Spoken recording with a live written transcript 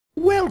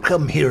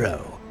Welcome,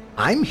 hero.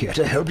 I'm here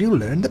to help you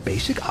learn the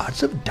basic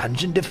arts of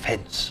dungeon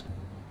defense.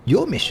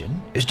 Your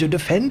mission is to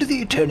defend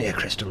the Eternia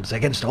crystals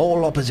against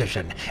all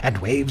opposition and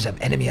waves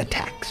of enemy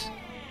attacks.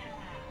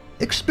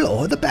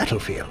 Explore the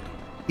battlefield.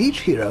 Each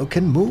hero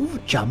can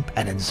move, jump,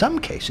 and in some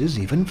cases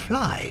even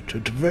fly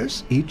to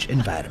traverse each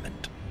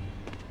environment.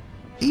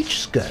 Each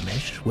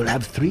skirmish will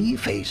have 3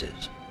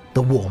 phases.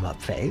 The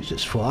warm-up phase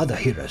is for other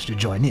heroes to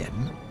join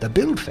in. The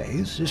build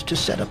phase is to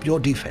set up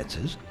your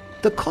defenses.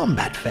 The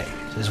combat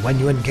phase is when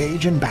you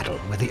engage in battle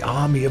with the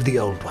army of the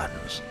Old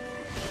Ones.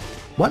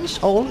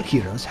 Once all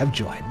heroes have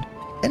joined,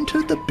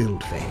 enter the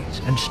build phase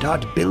and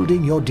start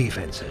building your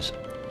defenses.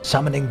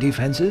 Summoning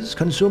defenses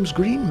consumes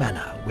green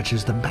mana, which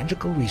is the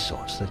magical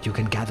resource that you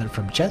can gather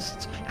from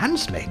chests and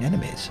slain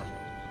enemies.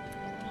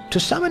 To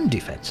summon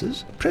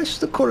defenses, press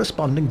the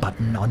corresponding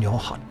button on your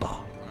hotbar.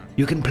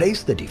 You can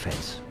place the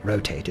defense,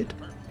 rotate it,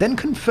 then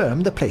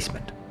confirm the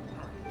placement.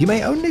 You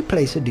may only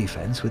place a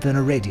defense within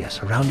a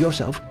radius around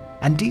yourself,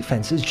 and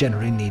defenses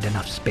generally need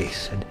enough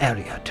space and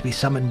area to be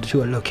summoned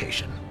to a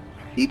location.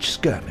 Each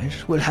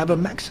skirmish will have a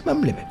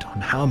maximum limit on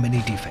how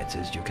many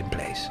defenses you can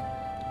place.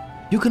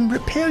 You can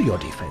repair your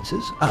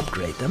defenses,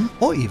 upgrade them,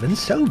 or even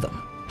sell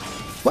them.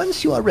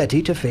 Once you are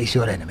ready to face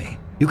your enemy,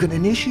 you can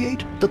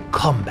initiate the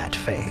combat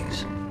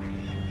phase.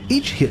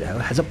 Each hero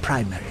has a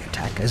primary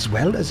attack as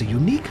well as a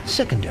unique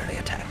secondary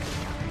attack.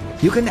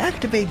 You can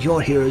activate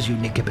your hero's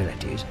unique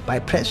abilities by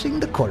pressing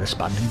the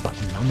corresponding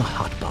button on the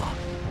hotbar.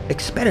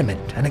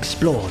 Experiment and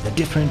explore the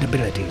different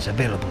abilities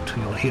available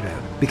to your hero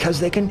because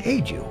they can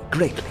aid you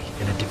greatly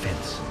in a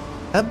defense.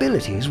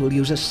 Abilities will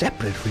use a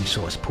separate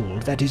resource pool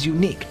that is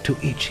unique to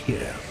each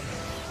hero.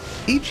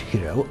 Each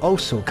hero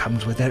also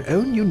comes with their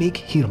own unique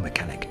heal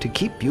mechanic to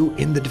keep you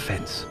in the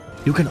defense.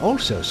 You can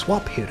also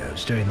swap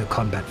heroes during the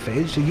combat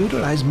phase to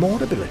utilize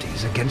more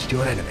abilities against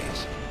your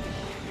enemies.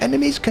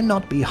 Enemies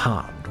cannot be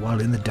harmed while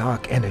in the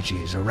dark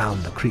energies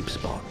around the creep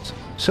spawns,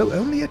 so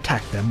only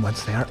attack them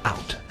once they are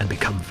out and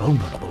become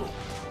vulnerable.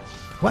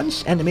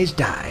 Once enemies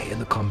die in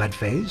the combat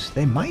phase,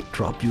 they might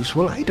drop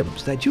useful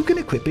items that you can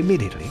equip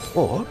immediately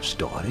or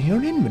store in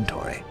your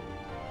inventory.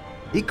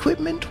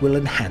 Equipment will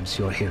enhance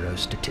your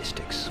hero's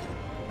statistics.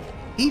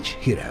 Each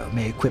hero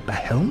may equip a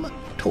helm,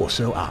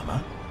 torso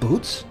armor,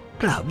 boots,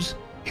 gloves,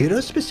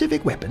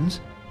 hero-specific weapons,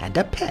 and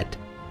a pet.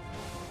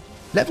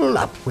 Level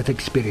up with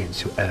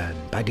experience you earn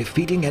by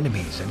defeating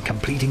enemies and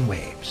completing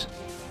waves.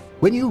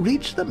 When you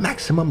reach the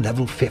maximum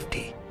level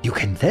 50, you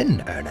can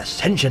then earn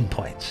Ascension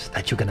points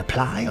that you can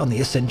apply on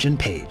the Ascension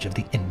page of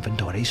the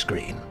inventory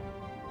screen.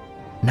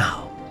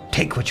 Now,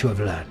 take what you have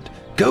learned,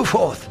 go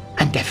forth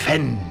and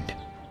defend